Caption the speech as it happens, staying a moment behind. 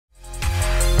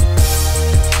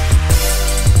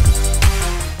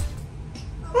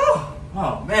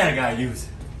Man, I gotta use it.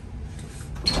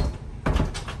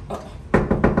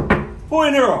 Who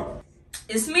in here?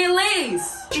 It's me,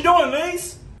 Liese. What you doing,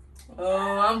 Liese?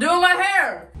 I'm doing my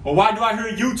hair. Well, why do I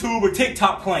hear YouTube or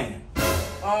TikTok playing?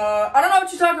 I don't know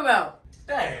what you're talking about.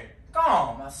 Dang,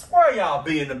 I swear y'all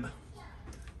be in the...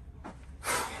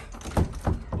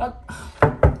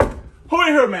 Who in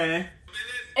here, man?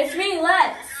 It's me,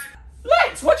 Lex.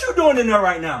 Lex, what you doing in there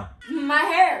right now? My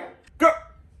hair. Girl,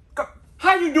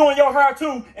 how you doing your hair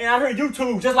too? And I heard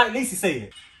YouTube, just like Liese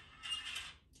said.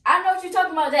 I know what you're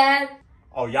talking about, Dad.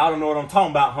 Oh, y'all don't know what I'm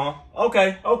talking about, huh?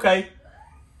 Okay.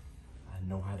 I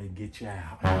know how to get you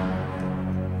out.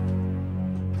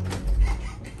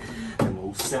 Them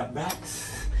old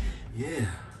setbacks. Yeah.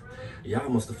 Y'all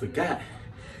must have forgot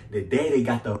that Daddy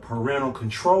got the parental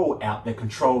control app that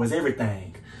controls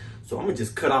everything. So I'm gonna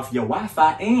just cut off your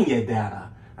Wi-Fi and your data.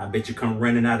 I bet you come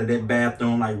running out of that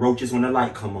bathroom like roaches when the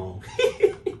light come on.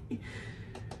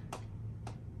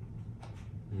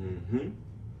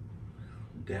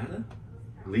 Data,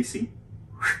 Liese,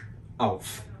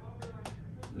 off.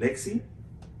 Lexi,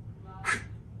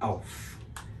 off.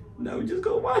 Now we just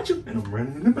go watch him, and I'm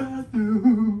running in the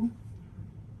bathroom.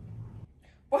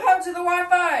 What happened to the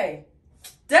Wi-Fi?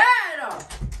 Dad!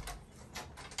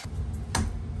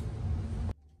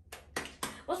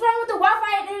 What's wrong with the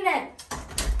Wi-Fi and internet?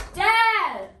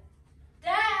 Dad!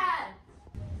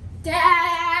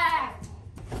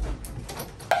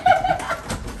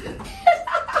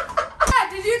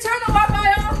 Did you turn the Wi-Fi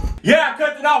off? Yeah, I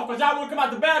cut it off, because y'all wouldn't come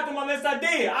out the bathroom unless I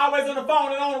did. I always on the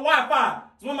phone and on the Wi-Fi.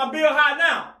 So when my bill high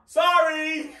now.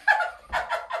 Sorry.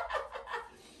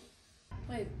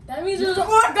 Wait, that means there's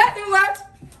one bathroom left.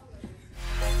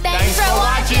 Thanks for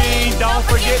watching. Don't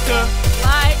forget to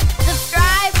like,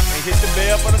 subscribe, and hit the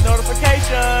bell for the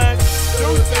notifications.